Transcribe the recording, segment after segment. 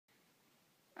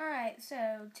Alright,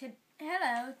 so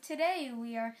hello. Today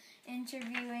we are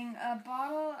interviewing a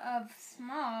bottle of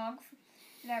smog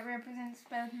that represents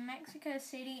both Mexico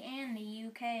City and the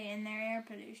UK and their air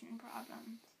pollution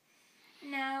problems.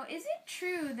 Now, is it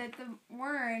true that the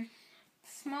word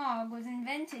smog was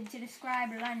invented to describe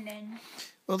London?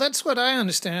 Well, that's what I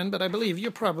understand, but I believe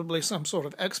you're probably some sort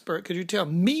of expert. Could you tell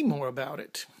me more about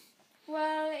it?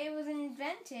 Well, it was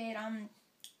invented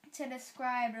to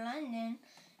describe London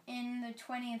in the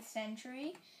 20th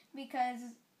century because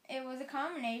it was a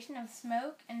combination of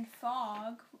smoke and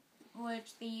fog,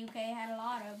 which the UK had a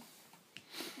lot of.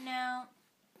 Now,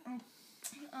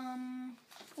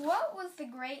 what was the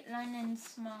Great London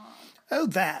Smog? Oh,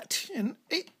 that. In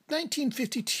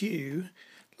 1952,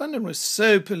 London was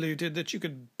so polluted that you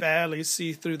could barely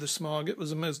see through the smog. It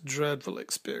was a most dreadful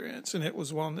experience, and it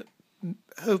was one that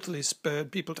hopefully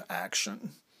spurred people to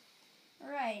action.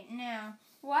 Right, now,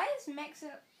 why is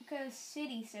Mexico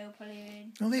City so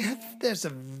polluted? Well, there's a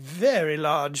very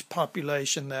large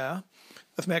population there,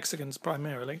 of Mexicans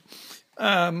primarily.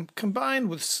 Combined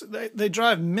with, they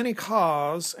drive many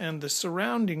cars, and the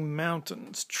surrounding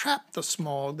mountains trap the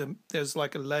smog. There's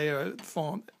like a layer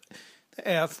form. The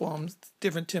air forms,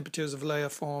 different temperatures of layer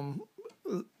form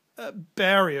a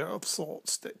barrier of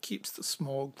sorts that keeps the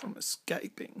smog from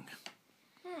escaping.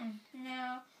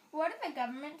 Now, what are the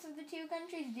governments of the two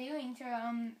countries doing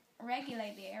to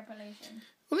regulate the air pollution?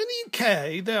 Well, in the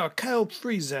UK, there are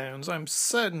coal-free zones. I'm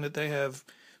certain that they have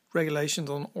regulations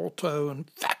on auto and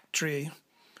factory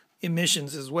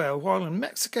emissions as well, while in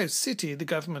Mexico City, the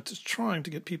government is trying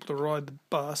to get people to ride the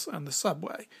bus and the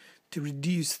subway to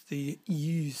reduce the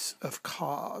use of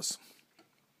cars.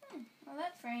 Well,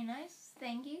 that's very nice.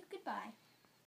 Thank you. Goodbye.